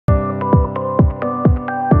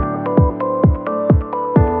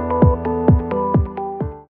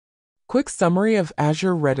Quick summary of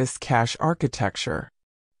Azure Redis Cache architecture.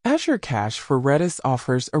 Azure Cache for Redis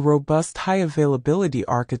offers a robust high-availability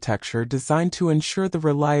architecture designed to ensure the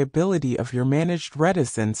reliability of your managed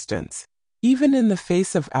Redis instance, even in the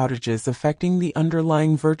face of outages affecting the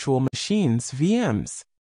underlying virtual machines (VMs).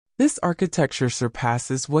 This architecture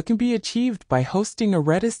surpasses what can be achieved by hosting a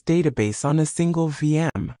Redis database on a single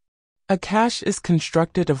VM. A cache is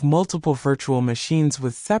constructed of multiple virtual machines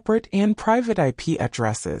with separate and private IP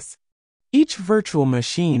addresses. Each virtual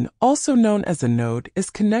machine, also known as a node, is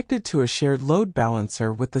connected to a shared load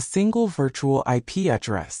balancer with a single virtual IP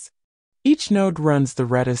address. Each node runs the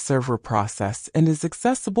Redis server process and is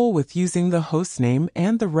accessible with using the hostname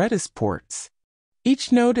and the Redis ports.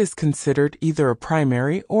 Each node is considered either a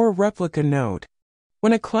primary or a replica node.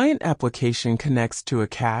 When a client application connects to a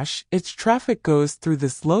cache, its traffic goes through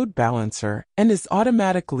this load balancer and is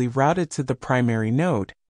automatically routed to the primary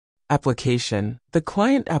node. Application. The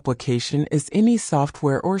client application is any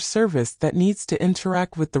software or service that needs to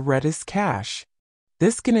interact with the Redis cache.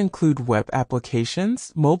 This can include web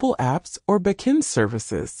applications, mobile apps, or backend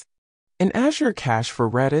services. In Azure Cache for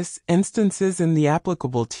Redis, instances in the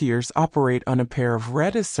applicable tiers operate on a pair of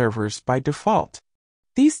Redis servers by default.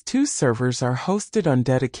 These two servers are hosted on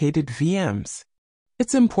dedicated VMs.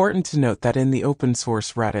 It's important to note that in the open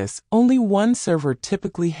source Redis, only one server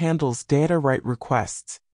typically handles data write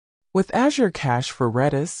requests. With Azure Cache for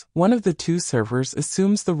Redis, one of the two servers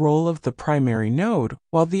assumes the role of the primary node,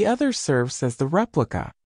 while the other serves as the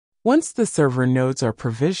replica. Once the server nodes are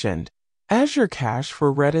provisioned, Azure Cache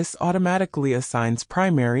for Redis automatically assigns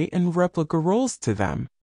primary and replica roles to them.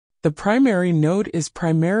 The primary node is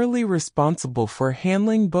primarily responsible for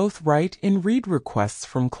handling both write and read requests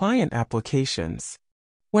from client applications.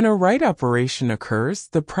 When a write operation occurs,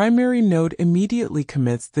 the primary node immediately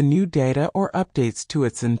commits the new data or updates to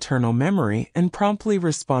its internal memory and promptly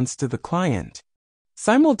responds to the client.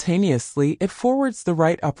 Simultaneously, it forwards the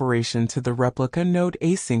write operation to the replica node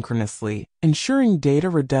asynchronously, ensuring data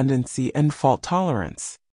redundancy and fault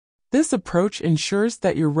tolerance. This approach ensures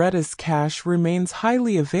that your Redis cache remains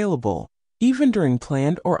highly available, even during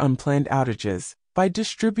planned or unplanned outages, by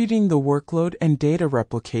distributing the workload and data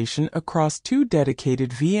replication across two dedicated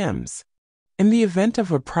VMs. In the event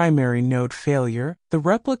of a primary node failure, the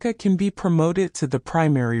replica can be promoted to the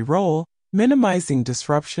primary role, minimizing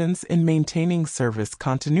disruptions and maintaining service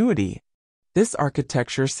continuity. This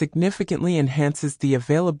architecture significantly enhances the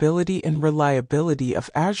availability and reliability of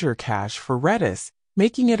Azure Cache for Redis,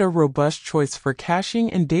 making it a robust choice for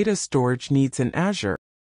caching and data storage needs in Azure.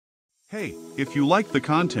 Hey, if you like the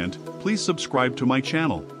content, please subscribe to my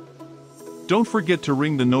channel. Don't forget to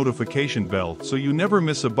ring the notification bell so you never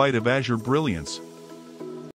miss a bite of Azure brilliance.